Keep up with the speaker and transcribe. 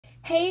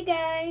Hey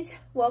guys,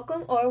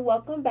 welcome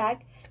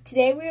back.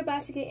 Today we're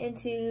about to get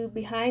into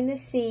behind the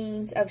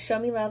scenes of Show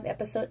Me Love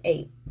episode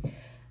 8.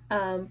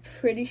 I'm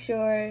pretty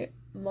sure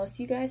most of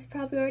you guys have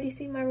probably already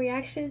seen my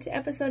reaction to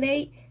episode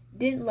 8.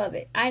 Didn't love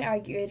it. I'd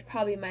argue it's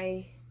probably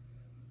my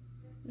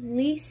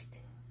least,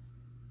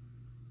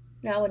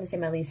 no, I wouldn't say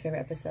my least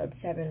favorite episode.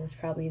 7 was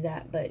probably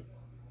that, but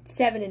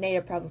 7 and 8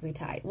 are probably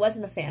tied.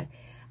 Wasn't a fan.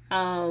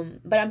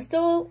 But I'm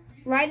still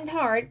riding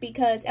hard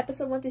because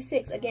episode 1 through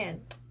 6,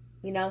 again,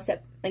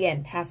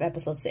 half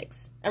episode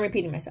 6. I'm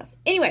repeating myself.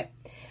 Anyway,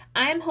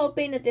 I'm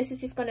hoping that this is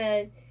just going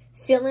to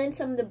fill in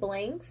some of the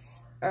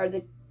blanks or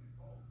the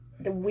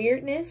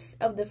weirdness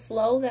of the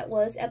flow that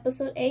was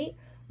episode 8.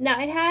 Now,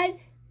 it had,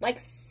 like,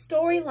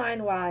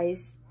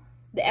 storyline-wise,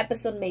 the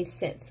episode made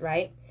sense,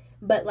 right?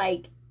 But,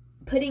 like,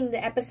 putting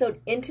the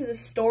episode into the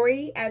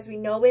story as we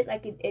know it,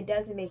 like, it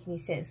doesn't make any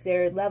sense.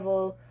 Their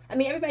level, I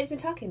mean, everybody's been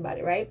talking about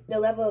it, right? Their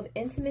level of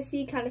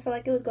intimacy kind of felt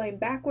like it was going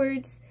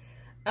backwards.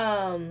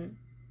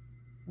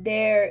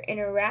 Their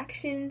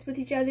interactions with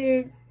each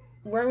other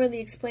weren't really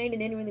explained and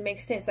didn't really make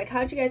sense. Like,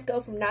 how'd you guys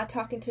go from not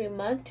talking to a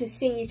month to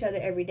seeing each other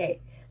every day?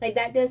 Like,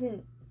 that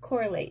doesn't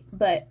correlate.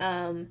 But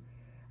I'm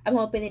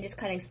hoping they just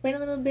kind of explain a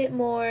little bit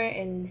more,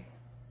 and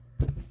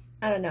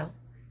I don't know.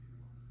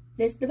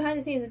 The behind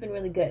the scenes has been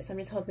really good, so I'm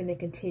just hoping they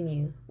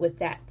continue with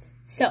that.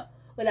 So,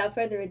 without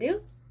further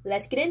ado,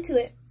 let's get into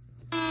it.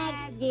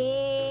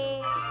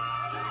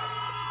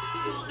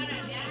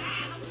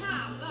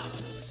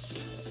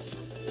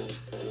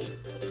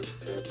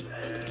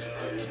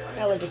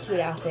 That was a cute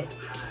outfit.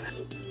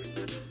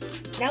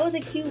 That was a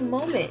cute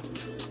moment.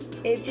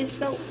 It just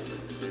felt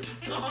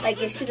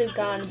like it should have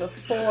gone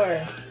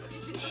before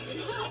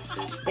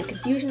the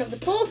confusion of the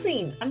pool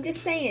scene. I'm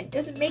just saying, it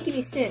doesn't make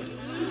any sense.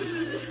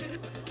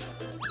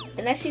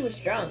 Unless she was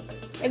drunk.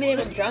 Maybe they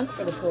were drunk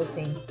for the pool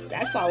scene.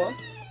 I'd follow.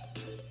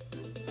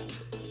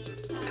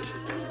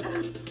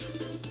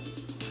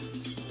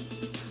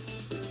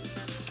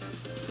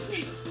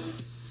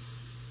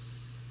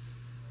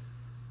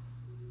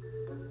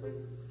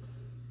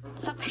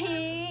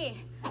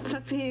สั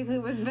กทีคือ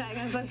เป็นแฟน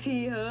กันสักที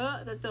เหอะ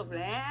จะจบ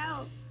แล้ว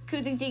คื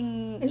อจริง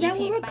ๆ Is that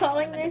what we're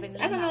calling this?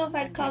 I don't know if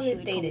I'd call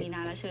this dated.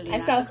 I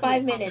saw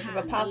 5 minutes of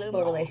a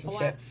possible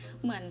relationship.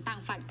 เหมือนต่าง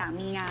ฝ่ายต่าง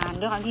มีงาน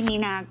ด้วยความที่นี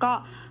นาก็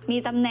มี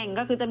ตำแหน่ง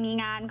ก็คือจะมี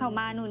งานเข้า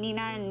มานู่นนี่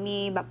นั่นมี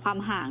แบบความ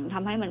ห่างท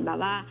ำให้เหมือนแบบ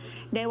ว่า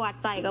ได้วัด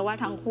ใจกันว่า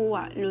ทั้งคู่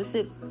อ่ะรู้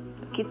สึก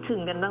คิดถึง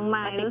กันบ้างไหม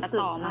รู้สึก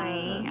ต่อไหม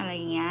อะไรอ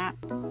ย่างเงี้ย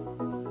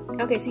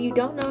Okay, so you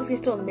don't know if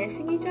you're still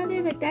missing each other?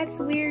 Like, that's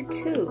weird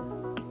too.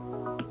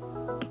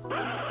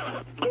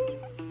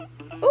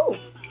 Ooh.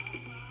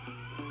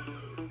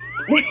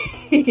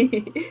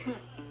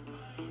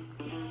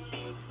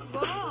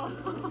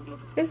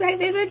 It's like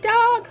there's a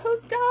dog.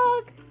 Whose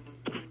dog?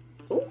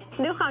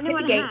 ด้วยความที่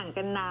มันห่าง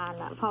กันนาน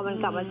อ่ะพอมัน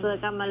กลับมาเจอ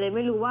กันมาเลยไ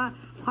ม่รู้ว่า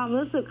ความ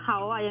รู้สึกเขา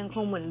อ่ะยังค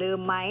งเหมือนเดิม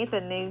ไหมแต่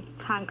ใน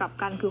ทางกลับ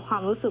กันคือควา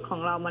มรู้สึกขอ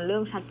งเรามันริ่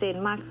มชัดเจน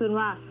มากขึ้น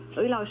ว่า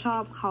เราชอ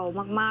บเขา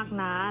มาก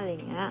ๆนะอะไรอย่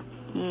างเงี้ย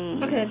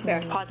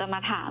พอจะมา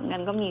ถามกั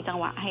นก็มีจัง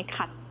หวะให้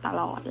ขัดต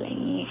ลอดอะไรอย่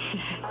างงี้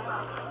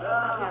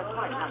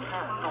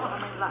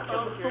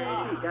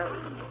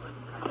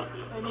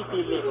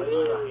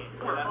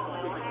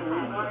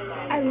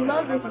I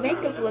love this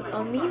makeup look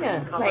on Mina.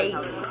 Like,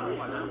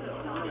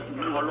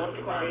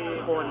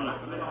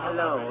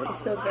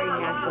 just feels very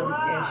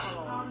natural-ish.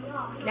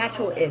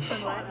 Natural-ish.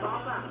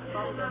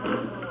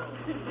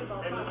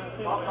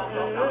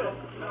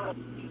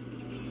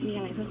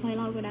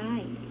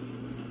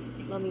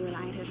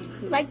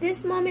 Like, this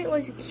moment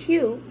was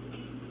cute,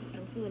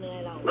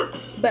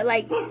 but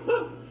like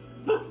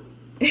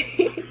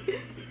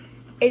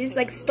it just,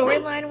 like,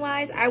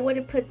 storyline-wise, I would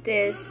have put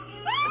this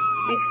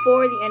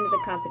before the end of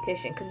the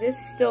competition, because this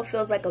still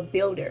feels like a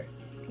builder,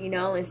 you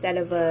know, instead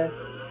of a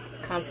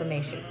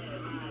confirmation.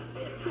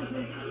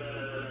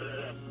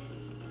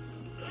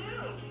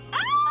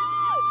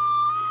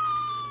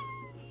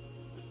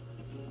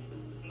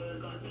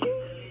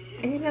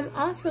 And then I'm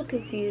also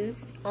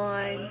confused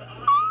on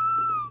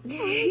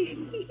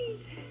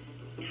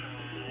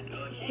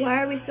why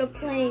are we still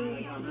playing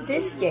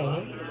this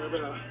game?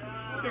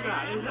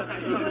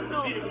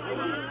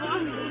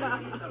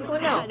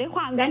 Well, no, ด้วยค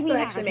วามที่มี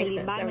นากับเชลิ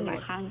นบ้านมันอ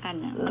ยู่ข้างกัน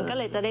น่ะมันก็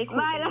เลยจะได้คุย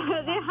ไม่แล้ว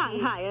ที่ห่าง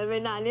หายกันไป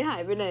นานนี่หา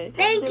ยไปไหน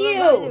Thank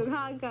you อยู่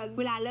ข้างกัน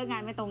เวลาเลิกงา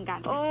นไม่ตรงกัน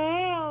โอ้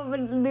มั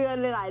นเดือน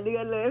เลยหลายเดือ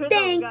นเลย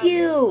Thank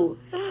you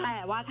แต่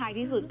ว่าท้าย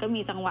ที่สุดก็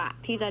มีจังหวะ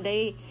ที่จะได้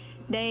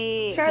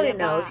Charlotte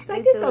knows. She's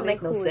like, this don't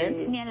make no sense.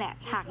 เนี่ยแหละ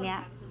ฉากเนี้ย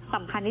ส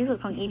ำคัญที่สุด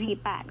ของ EP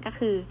 8 ก็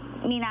คือ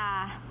มีนา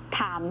ถ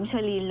ามเช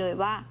ลินเลย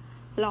ว่า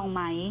ลองไห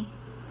ม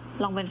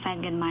ลองเป็นแฟน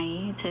กันไหม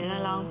เชลิ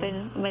นลองเป็น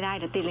ไม่ได้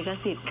เดี๋ยวติดลิข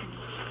สิทธิ์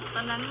ต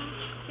อนนั้น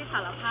ที่สา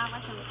รภาพว่า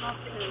ฉันชอบ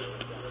คือ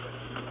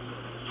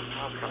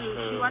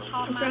คิดว่าชอ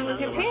บมาก What's wrong with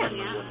her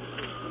pants?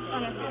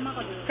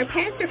 Her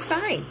pants are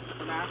fine.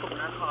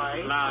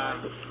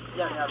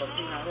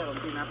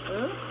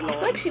 I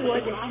feel like she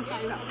wore this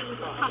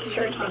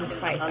shirt thing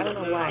twice. I don't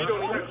know why.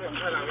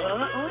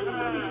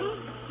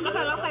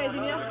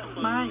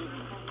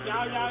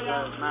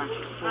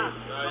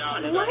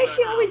 Why is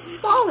she always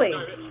falling?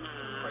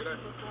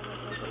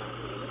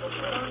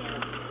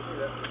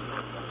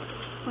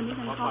 คนที่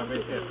ฉันชอบคือ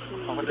เธอ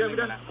พี่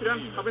เรื่อง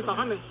เขาเป็น2-1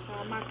ชอ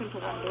บมากขึ้นทุ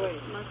กวันด้วย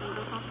แล้วฉัน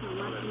ก็ชอบเธอ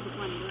มากขึ้นทุก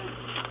วันด้วย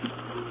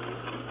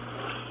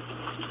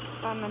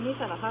ตอนนั้นที่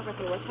สารภาพกับเ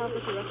ธอว่าชอบก็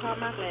คือว่าชอบ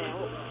มากแล้ว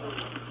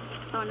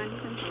ตอนนั้นที่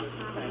ฉันสารภ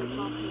าพว่าช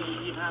อบเธอ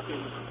25 ปี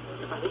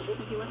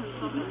ฉันคิดว่าฉันช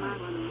อบเธอมาก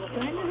แล้วนะ Do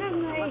I not have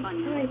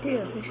how I do?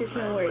 There's just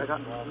no words. แล้วก็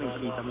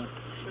1 ปีต่อมือ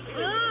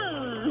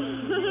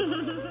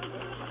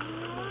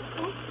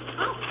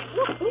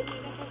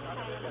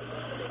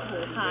โห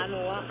ขาห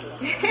นูอะ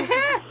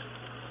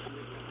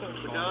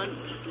เดิน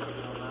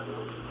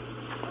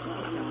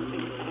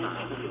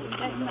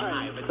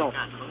จบ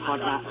พอ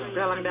ละก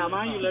ำลังดราม่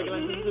าอยู่เลยกำลั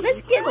ง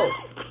Let's giggles.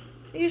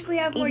 I usually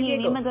have more EP นี้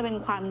giggles. มันจะเป็น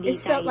ความดี It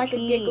ใจ felt like a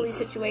ที่ giggly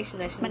situation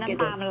that มัน should น้ำ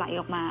giggle. ตามันไหล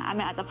ออกมา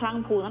มันอาจจะพลั่ง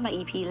พรูตั้งแต่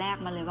EP แรก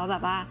มาเลยว่าแบ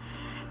บว่า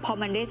พอ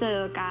มันได้เจอ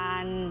กา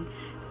ร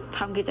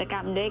ทำกิจกร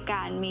รมด้วย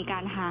กันมีกา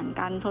รห่าง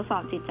กันทดสอ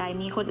บจิตใจ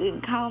มีคนอื่น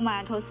เข้ามา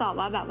ทดสอบ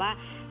ว่าแบบว่า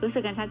รู้สึ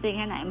กกันชัดเจนแ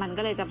ค่ไหนมัน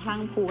ก็เลยจะพลั่ง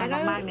พรูกัน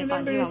มากๆในตอ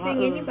นที่แบบว่า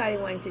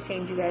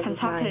ฉัน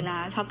ชอบเธอนะ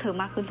ชอบเธอ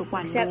มากขึ้นทุก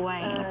วันด้วย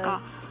แล้วก็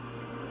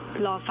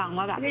รอฟัง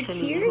ว่าแบบเชอ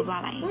รี่พูดว่า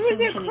อะไรซึ่ง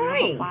เชอรี่ก็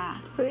บอกว่า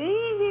เฮ้ย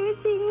ชีวิต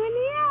จริงวะเ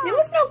นี่ย There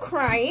was no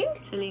crying.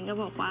 เชอรี่ก็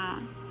บอกว่า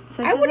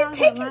I would have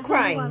taken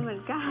crying. เหมือ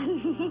นกัน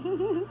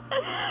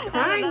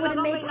Crying would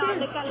have made แล้วก็ไปนอน sense.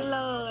 ด้วยกันเล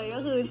ยก็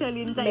คือเชอ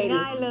รินใจ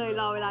ง่ายเลย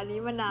รอเวลานี้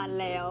มานาน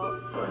แล้ว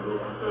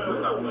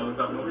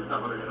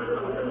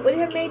Would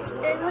have made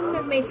it wouldn't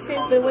have made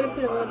sense, but it would have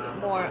put a little bit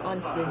more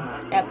onto the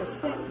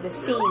episode, the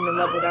scene, than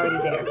what was already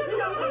there.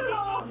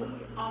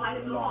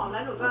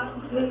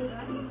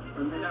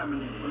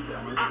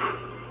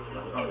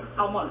 เ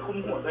อาหมอนคุม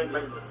หัวตัวเองไป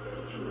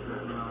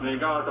นี่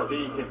ก็ตอน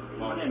ที่เ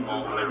ห็นมอ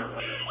งอะไรแบบ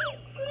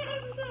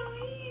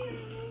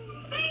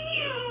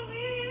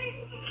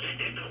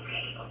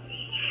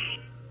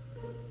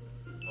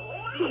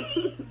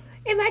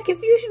And my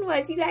confusion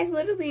was, you guys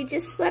literally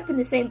just slept in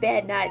the same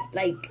bed not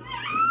like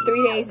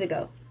 3 days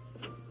ago.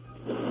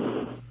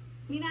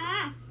 มีนะ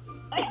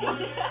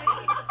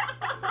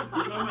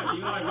ทิ้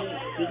งหน่อย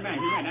ทิ้งใหม่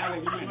ได้เลย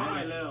ทิ้งใหม่ไ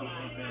ด้เลย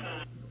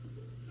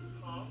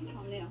พร้อ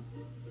มเลย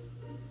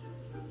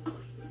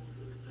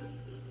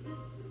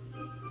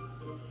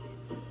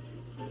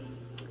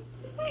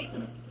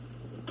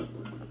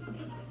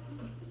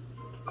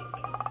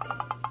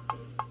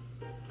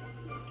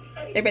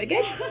Everybody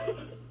good?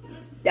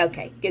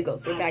 Okay,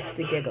 giggles. We're back to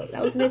the giggles. I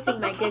was missing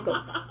my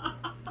giggles.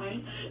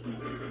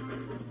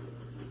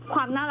 คว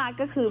ามน่ารัก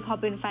ก็คือพอ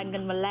เป็นแฟนกั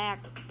นวันแรก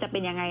จะเป็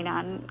นยังไง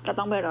นั้นก็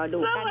ต้องไปรอดู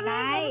กันไง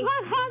ค่อ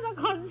นข้างจะ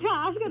คอนทรา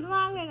สต์กันม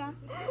ากเลยนะ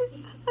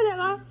เข้าใจ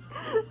ปะ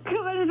คื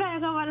อเป็นแฟน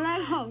กันวันแรก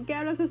ของแก้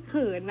วแล้วคือเ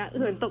ขินอะเ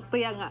ขินตกเ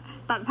ตียงอะ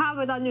ตัดภาพไ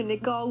ปตอนอยู่ใน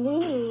กองงู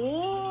หู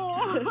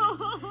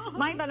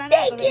ไม่ตอนนั้นอ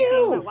าจจะเป็นฟี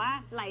ลแบบว่า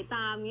ไหลต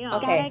ามเงี้ย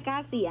แก้ได้กล้า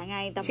เสียไง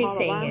แต่พอแบ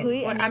บว่าเฮ้ย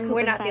อันนี้คือเ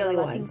ป็นแฟนเ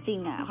ราจริง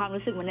ๆอะความ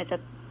รู้สึกมันจะ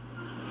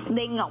เ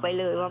ด้งออกไป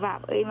เลยว่าแบบ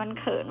เอ้ยมัน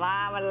เขินว่า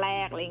มันแร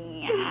กอะไรอย่างเ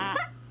งี้ย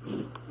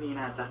นี่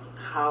น่าจะ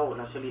เข้าแ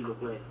ล้วเชอรี่ลุก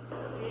เลย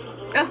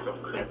Oh,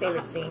 my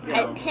favorite scene.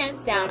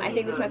 Hands down, I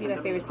think this might be my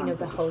favorite scene of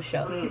the whole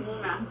show.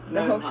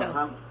 The whole show.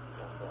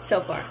 So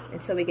far,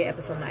 until we get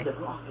episode 9. เห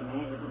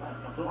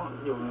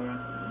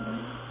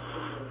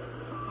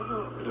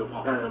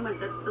มือน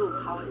จะจูบ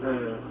เขา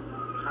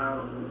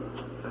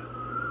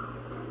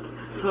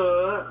เ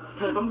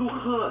ธอต้องดู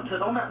เขินเธอ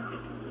ต้องแบบ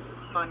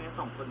ตอนนี้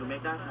2 คนดูไม่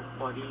ได้ค่ะ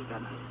บอดี้กั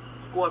น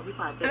กลัวพี่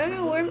ฟ้า I don't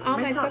know where all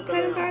my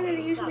subtitles are that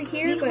are usually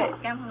here, but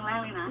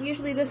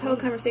usually this whole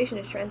conversation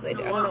is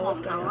translated. I don't know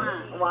what's going on.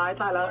 วาย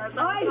ตายแล้ว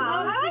โอ้ย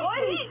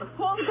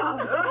พ่วงกับ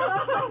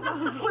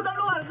คุณต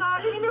ำรวจค่ะ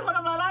ที่นี่มีคนท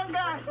ำร้ายร่างก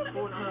าย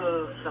พูด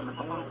แต่มัน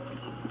ต้อ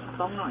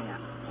งหน่อยอ่ะ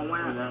เพราะว่า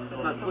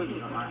เราคุยถึง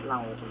ว่าเร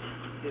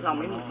า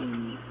ไม่มีซีน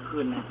คื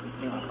นนะ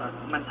เนี่ย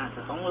มันอาจจ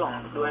ะต้องหลอ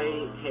กด้วย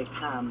เทคไ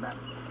ทม์แบบ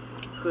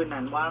คืน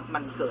นั้นว่ามั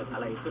นเกิดอะ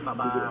ไรขึ้นมา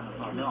บ้างอะไร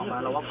เงี้ยนึกออกมา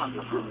เราว่าความ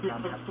สัมพันธ์การ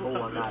ทัดตัว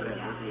กันอะไร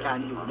เงี้ยการ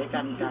อยู่ด้วยกั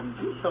น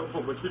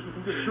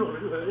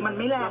มันไ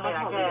ม่แรงเลย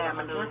นะแก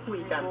มันแค่คุย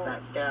กันแต่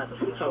แก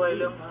ช่วย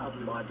เรื่องของ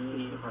บอดี้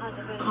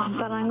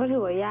ตอนนั้นก็ถื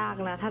อว่ายาก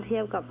นะถ้าเที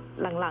ยบกับ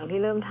หลังๆที่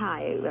เริ่มถ่า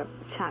ยแบบ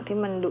ฉากที่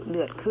มันดุเ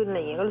ดือดขึ้นอะไร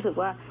เงี้ยก็รู้สึก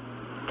ว่า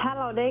ถ้า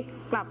เราได้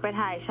กลับไป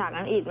ถ่ายฉาก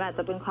นั้นอีกมันอาจ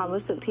จะเป็นความ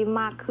รู้สึกที่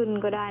มากขึ้น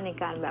ก็ได้ใน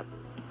การแบบ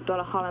ตัว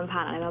ละครมันผ่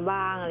านอะไรมา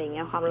บ้างอะไรเ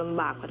งี้ยความล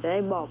ำบากกว่าจะได้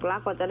บอกรั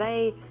กกว่าจะได้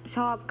ช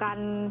อบกัน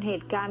เห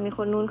ตุการณ์มีค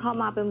นนู้นเข้า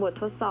มาเป็นบท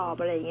ทดสอบ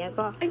อะไรเงี้ย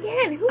ก็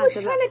Again, who was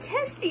trying to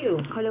test you?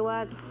 เขาเรียกว่า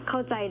เข้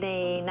าใจใน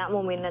ณโม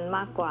เมนต์นั้นม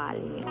ากกว่าอะไร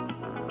เงี้ย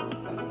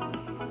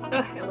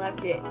Oh, I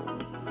loved it.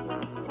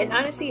 And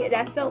honestly,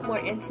 that felt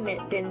more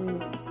intimate than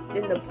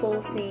the pool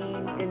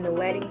scene, than the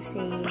wedding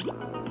scene.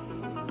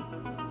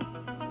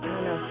 I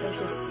don't know.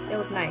 It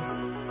was nice.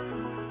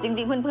 จ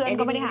ริงๆเพื่อนๆ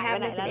ก็ไม่ได้หายไป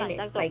ไหนแล้วหลัง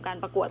จากจบการ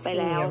ประกวดไป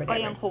แล้วก็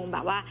ยังคงแบ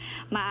บว่า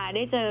มาไ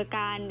ด้เจอ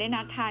กันได้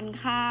นัดทาน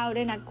ข้าวไ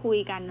ด้นัดคุย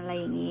กันอะไร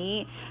อย่างนี้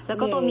แล้ว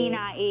ก็ตัวมีน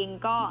าเอง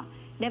ก็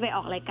ได้ไปอ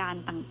อกรายการ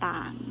ต่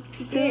าง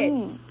ๆซึ่ง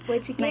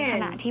ในข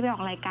ณะที่ไปอ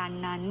อกรายการ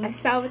นั้น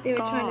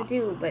ก็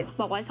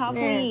บอกว่าชอบ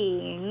ผู้หญิ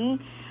ง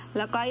แ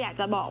ล้วก็อยาก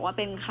จะบอกว่าเ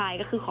ป็นใคร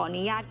ก็คือขออ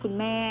นุญาตคุณ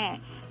แม่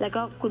แล้ว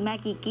ก็คุณแม่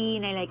กิกกี้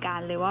ในรายการ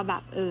เลยว่าแบ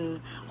บ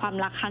ความ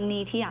รักครั้ง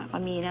นี้ที่อยากจะ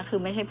มีนะคือ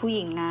ไม่ใช่ผู้ห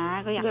ญิงนะ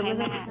ก็อยากให้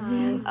แม่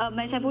ไ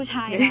ม่ใช่ผู้ช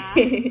ายนะ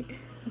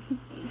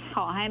ข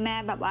อให้แม่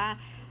แบบว่า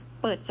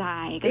เปิดใจ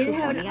ก็คือ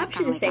ขออนุญาตท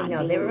างรายการ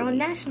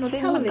ซึ่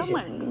งมันก็เห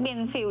มือนเป็น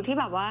ฟิลที่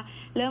แบบว่า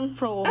เริ่มโฟ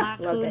ล์มาก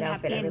ขึ้นแฮ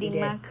ปปี้เอนดิ้ง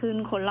มากขึ้น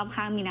คนรอบ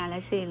ข้างมีนาแล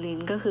ะเชลิน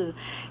ก็คือ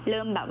เ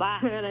ริ่มแบบว่า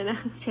อะไรนะ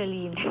เช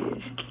ลิน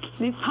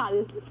ริพัน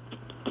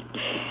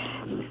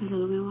เธอจะ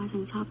รู้ไหมว่าฉั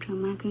นชอบเธอ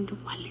มากขึ้นทุก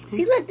วันเลย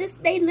See, look,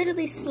 they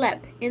literally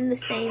slept in the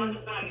same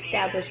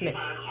establishment.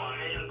 ขอใ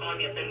ห้ทั้งก้อนเ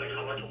นี่ยเป็นเหมือนค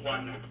ำว่าทุกวัน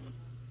นะ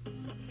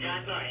ชาร์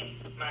จหน่อย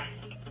มา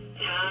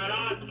ชา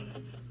ร์จ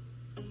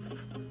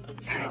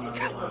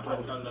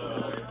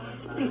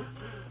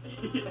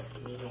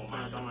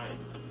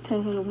เธอ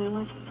จะรู้ไหมว่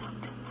าฉันชอบ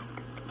เธอมาก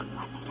ขึ้นทุ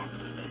กวัน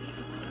เลยนะ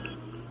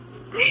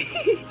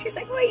She's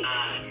like, wait.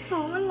 น้อ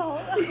งมันร้อง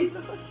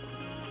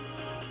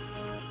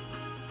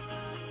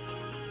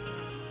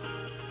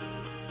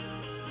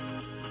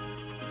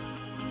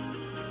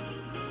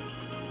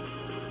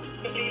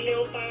เร็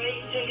วไป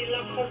เชลิน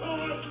รับเขาก่อน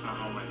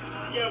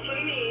อย่าเพิ่ง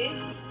หนี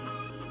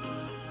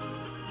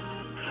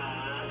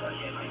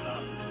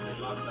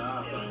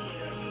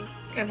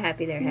I'm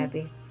happy they're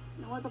happy.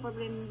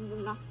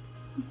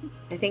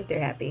 I think they're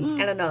happy.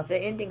 I don't know. The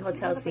ending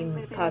hotel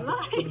scene caused a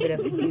little bit of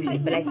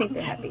confusion, but I think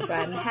they're happy. So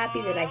I'm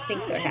happy that I think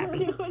they're happy.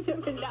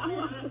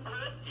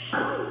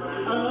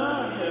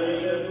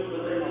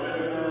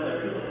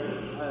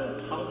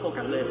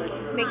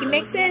 Make it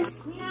make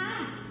sense.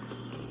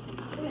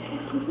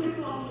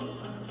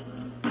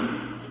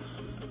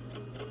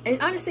 And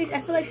honestly,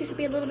 I feel like she should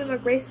be a little bit more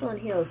graceful in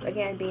heels,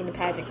 again, being the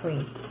pageant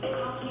queen.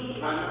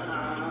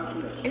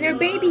 And they're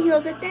baby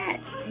heels at that.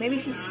 Maybe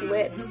she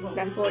slipped.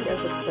 That floor does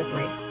look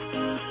slippery.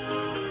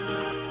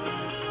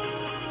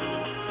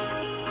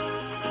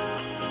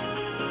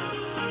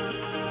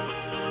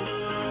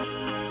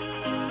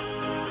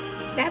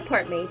 That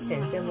part made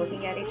sense, them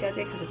looking at each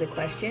other because of the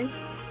question.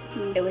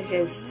 It was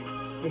just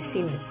the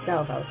scene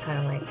itself, I was kind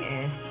of like,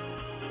 eh.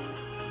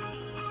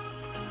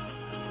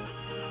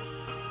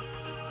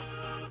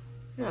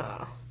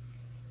 Oh,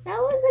 that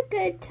was a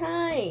good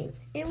time.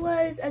 It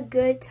was a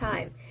good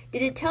time.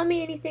 Did it tell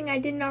me anything I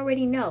didn't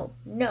already know?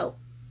 No.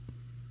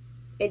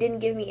 It didn't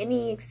give me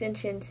any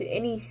extension to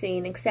any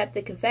scene except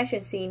the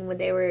confession scene when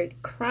they were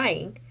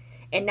crying.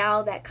 And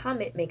now that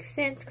comment makes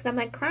sense because I'm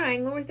like,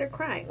 crying? When was there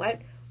crying?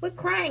 What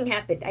crying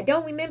happened? I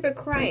don't remember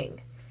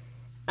crying.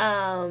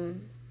 I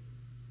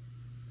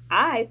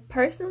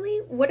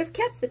personally would have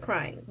kept the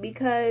crying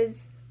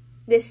because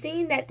the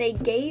scene that they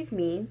gave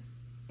me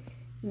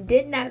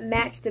did not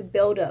match the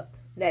build-up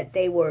that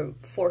they were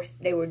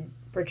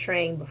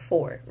portraying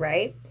before,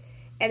 right?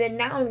 And then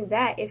not only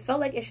that, it felt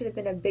like it should have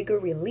been a bigger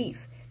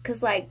relief.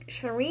 Because, like,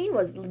 Shireen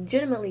was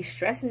legitimately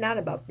stressing out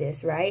about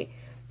this, right?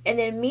 And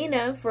then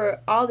Mina,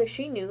 for all that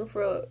she knew,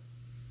 for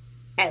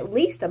at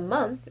least a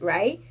month,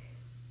 right?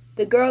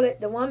 The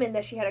woman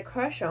that she had a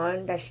crush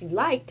on, that she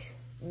liked,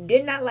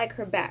 did not like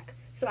her back.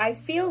 So I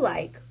feel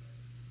like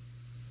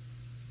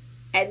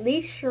at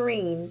least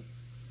Shireen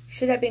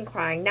should have been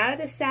crying, not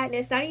out of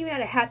sadness, not even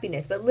out of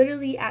happiness, but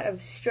literally out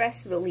of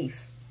stress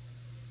relief.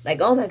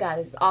 Like, oh my God,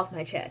 it's off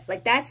my chest.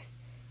 Like,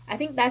 I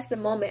think that's the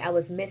moment I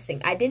was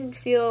missing. I didn't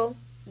feel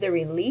the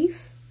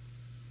relief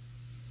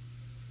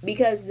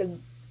because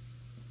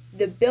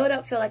the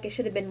build-up felt like it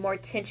should have been more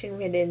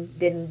tension-ridden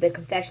than the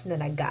confession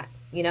that I got,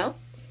 you know?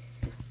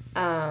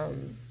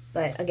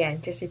 But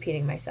again, just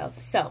repeating myself.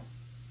 So,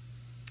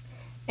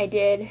 I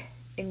did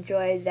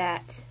enjoy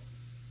that.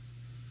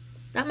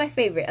 Not my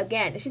favorite.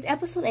 Again, it's just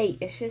episode 8.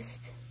 It's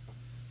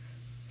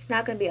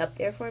not going to be up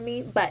there for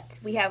me. But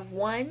we have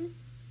 1,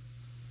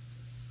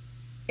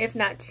 if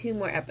not 2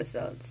 more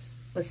episodes.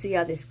 We'll see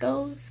how this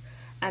goes.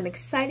 I'm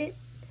excited.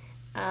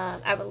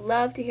 I would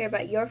love to hear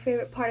about your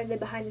favorite part of the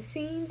behind the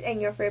scenes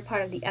and your favorite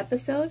part of the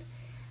episode.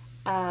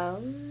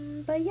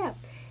 But yeah,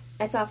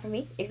 that's all for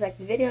me. If you like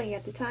this video and you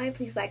have the time,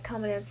 please like,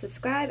 comment, and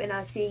subscribe. And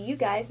I'll see you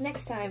guys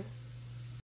next time.